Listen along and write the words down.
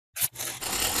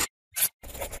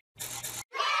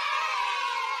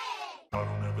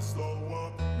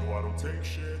don't take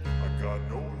shit. I got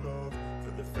no love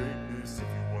for the fakeness. If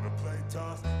you wanna play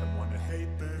tough and wanna hate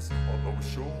this, I'll always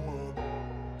show up.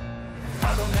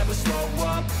 I don't ever slow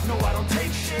up, no I don't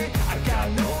take shit. I got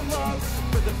no love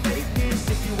for the fakeness.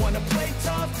 If you wanna play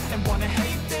tough and wanna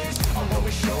hate this, I'll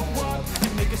always show up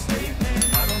and make a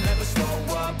statement. I don't ever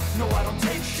slow up, no I don't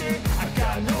take shit. I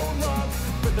got no love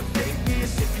for the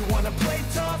fakeness. If you wanna play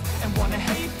tough and wanna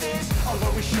hate this, I'll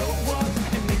always show up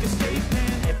and make a statement.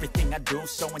 Everything I do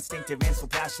so instinctive and so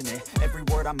passionate. Every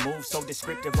word I move so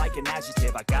descriptive like an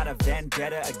adjective. I got a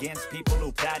vendetta against people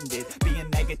who patented being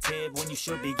negative when you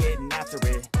should be getting after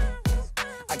it.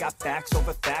 I got facts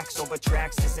over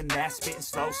tracks, this and that. Spitting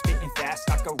slow, spitting fast.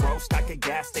 I could roast, I could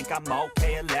gas. Think I'm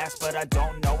okay at last, but I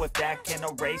don't know if that can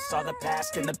erase all the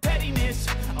past. And the pettiness,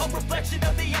 a reflection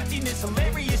of the emptiness.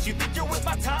 Hilarious, you think you're with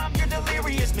my time, you're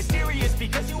delirious. Mysterious,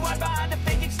 because you hide behind a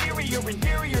fake exterior.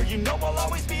 Inferior, you know I'll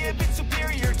always be a bit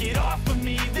superior. Get off of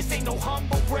me, this ain't no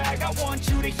humble brag. I want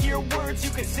you to hear words,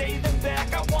 you can say them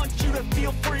back. I want you to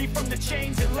feel free from the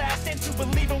chains at last, and to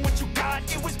believe in what you got,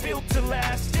 it was built to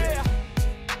last, yeah.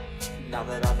 Now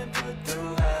that I've been put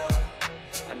through hell,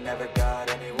 I never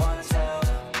got anyone's help.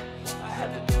 I had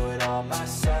to do it all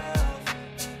myself.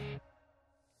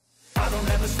 I don't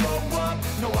ever slow up,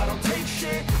 no I don't take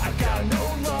shit. I got no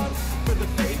love for the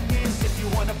fakeness. If you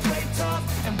wanna play tough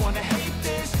and wanna hate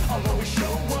this, I'll always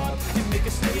show up and make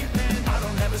a statement. I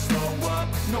don't ever slow up,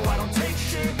 no I don't take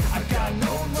shit. I got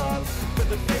no love for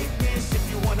the fakeness. If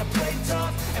you wanna play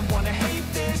tough and wanna hate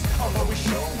this, I'll always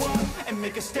show up and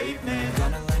make a statement.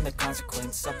 Gonna learn the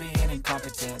consequence of being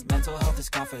incompetent. Mental health is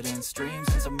confidence, dreams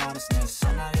and some modestness.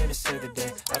 I'm not here to save the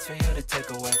day, that's for you to take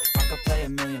away. I could play a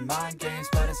million mind games,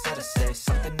 but instead I say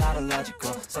something not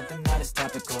illogical, something that is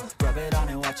topical. Rub it on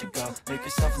and watch it go, make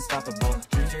yourself unstoppable.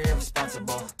 Dreams are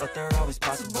irresponsible, but they're always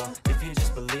possible. If you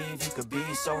just believe, you could be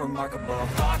so remarkable.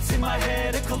 Thoughts in my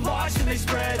head, a collage and they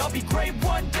spread. I'll be great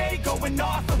one day, going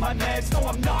off of my meds. No,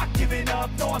 I'm not giving up,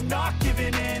 no, I'm not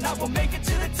giving in. I will make it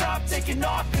to the top, taking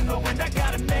off in the wind. I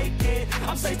gotta make it,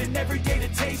 I'm saving every day to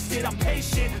taste it. I'm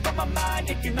patient, but my mind,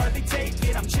 it can hardly take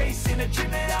it. I'm chasing a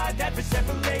dream that I've had for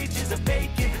several ages. A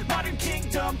vacant, modern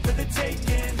kingdom for the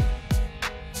taking.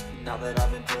 Now that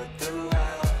I've been put through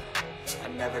hell, I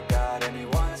never got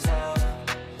anyone's help.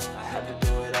 I had to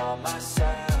do it all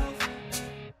myself.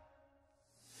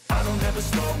 I don't ever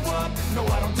slow up, no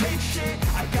I don't take shit.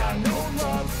 I got no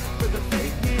love for the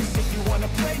fakeness. If you wanna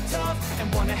play tough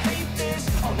and wanna hate this,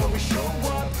 I'll always show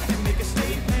up and make a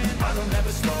statement. I don't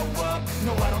ever slow up,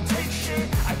 no I don't take shit.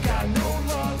 I got no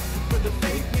love for the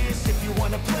fakeness. If you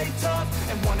wanna play tough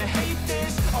and wanna hate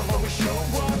this, I'll always show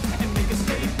up and make a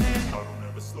statement. I don't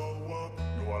ever slow up,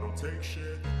 no I don't take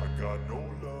shit. I got no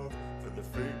love for the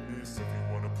fakeness. If you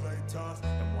wanna play tough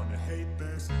and wanna hate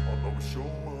this, I'll always show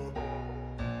up.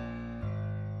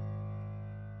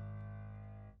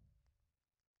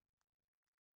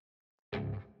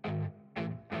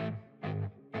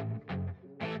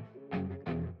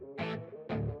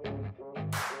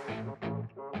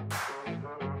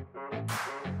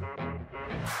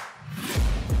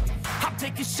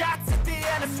 Taking shots at the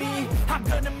enemy, I'm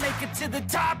gonna make it to the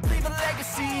top, leave a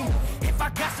legacy. If I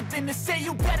got something to say,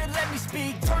 you better let me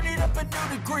speak. Turn it up a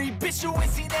new degree, bitch, you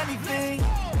ain't seen anything.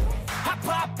 I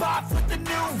pop off with the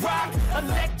new rock,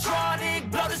 electronic,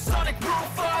 blow the sonic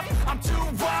roof up. I'm too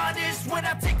honest when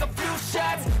I take a few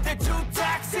shots. They're too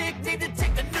toxic, need to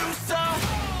take the noose off.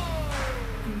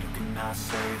 And you cannot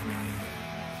save me,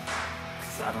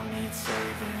 'cause I don't need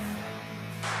saving.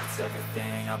 It's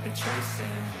everything I've been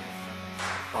chasing,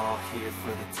 all here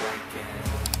for the taking.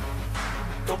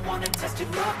 Don't wanna test your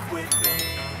luck with me,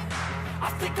 I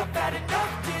think I've had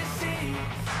enough disease.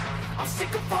 I'm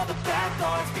sick of all the bad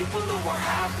thoughts, people who are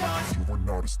have-nots. You are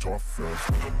not as tough as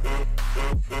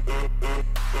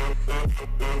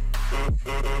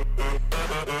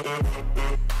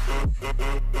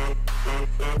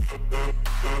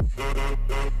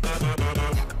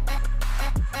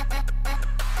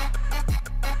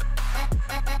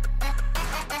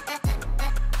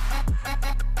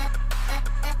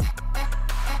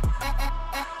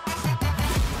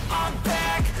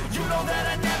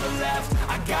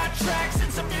tracks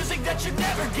and some music that you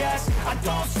never guessed. I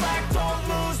don't slack, don't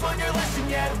lose, learn your lesson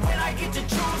yet. When I get to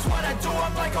choose what I do,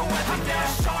 I'm like a weapon. I'm not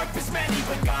sharp as many,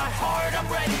 but got hard. I'm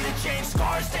ready to change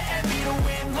scars to envy, to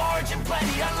win large and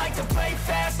plenty. I like to play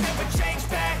fast, never change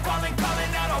back. Calling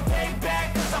out, I'll pay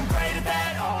back, 'cause I'm great at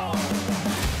that. Oh,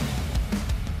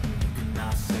 you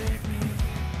cannot save me,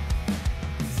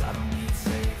 'cause I don't need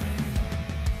saving.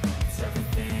 It's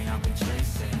everything I've been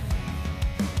chasing,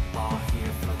 all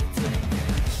here for the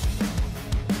taking.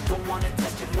 don't wanna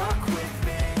test your luck with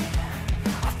me,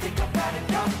 I think I'm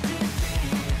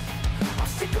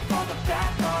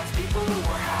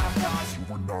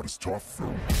not as tough.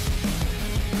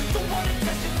 Don't wanna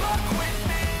test your luck with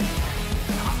me.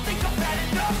 I think I've had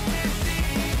enough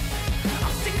disease.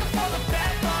 I'm sick of all the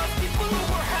bad thoughts, people who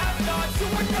were have-nots, who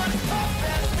are not as tough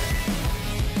as me.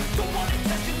 Don't wanna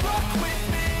test your luck with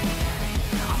me.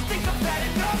 I think I've had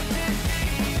enough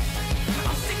disease.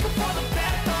 I'm sick of all the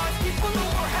bad thoughts, people who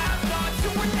were have-nots, who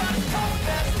are not as tough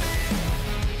as me.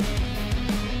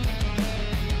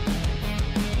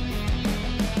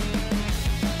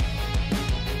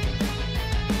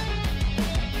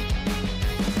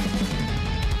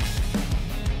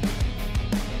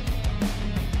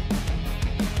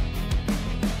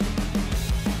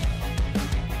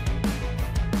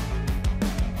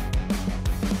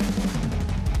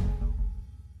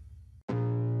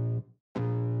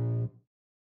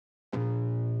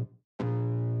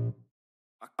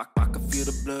 I can feel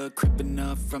the blood creeping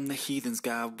up from the heathens.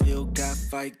 Got will, got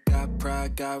fight, got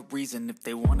pride, got reason. If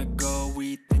they wanna go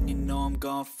eat, then you know I'm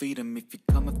gon' feed them. If you're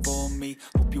coming for me,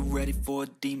 hope you're ready for a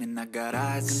demon. I got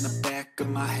eyes in the back of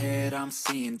my head, I'm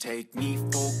seeing. Take me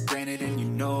for granted and you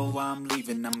know I'm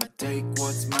leaving. I'ma take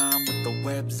what's mine with the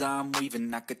webs I'm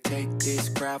weaving. I could take this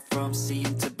crowd from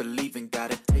seeing to believing.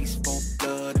 Got a taste for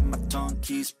blood and my tongue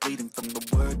keeps bleeding from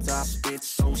the words I spit.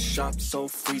 So sharp, so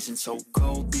freezing, so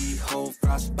cold. Behold,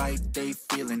 frostbite they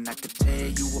feeling. I could tear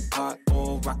you apart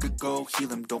or I could go heal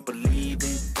them. Don't believe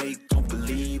in fate, don't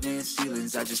believe in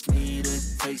ceilings. I just need a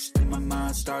taste and my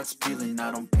mind starts peeling.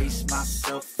 I don't pace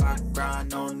myself, I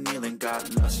grind on kneeling.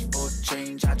 Got lust for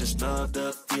change, I just love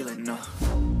the feeling.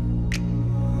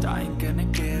 I ain't gonna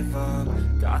give up.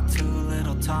 Got too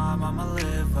little time, I'ma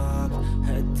live up.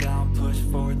 Head down, push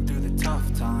forward through the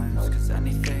tough times. Cause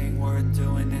anything worth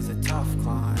doing is a tough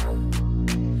climb.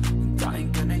 And I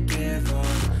ain't gonna give up.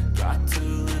 Got too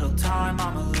little time,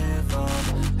 I'ma live up.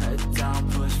 Head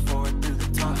down, push forward through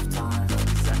the tough times.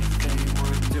 Cause anything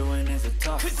worth doing is a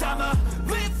tough climb. Cause I'ma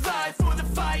live life for the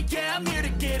fight, yeah, I'm here to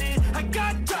get it. I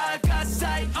got drive, got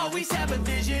sight, always have a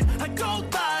vision. I go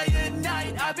by at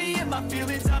night, I be in my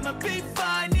feelings. I'ma be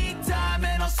fine, need time,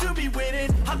 and I'll soon be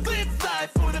winning. I live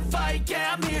life for the fight,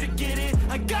 yeah, I'm here to get it.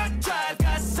 I got drive,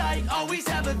 got sight, always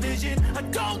have a vision. I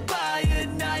go by at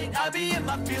night, I be in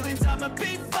my feelings. I'ma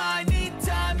be fine, need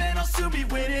time, and I'll soon be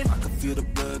winning. I can feel the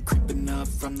blood creeping up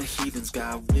from the heathens.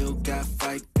 Got will, got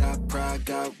fight, got pride,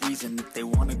 got reason. If they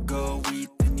wanna go eat,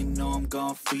 then you know I'm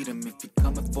gon' feed them. If you're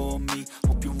coming for me,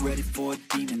 hope you're ready for a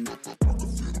demon.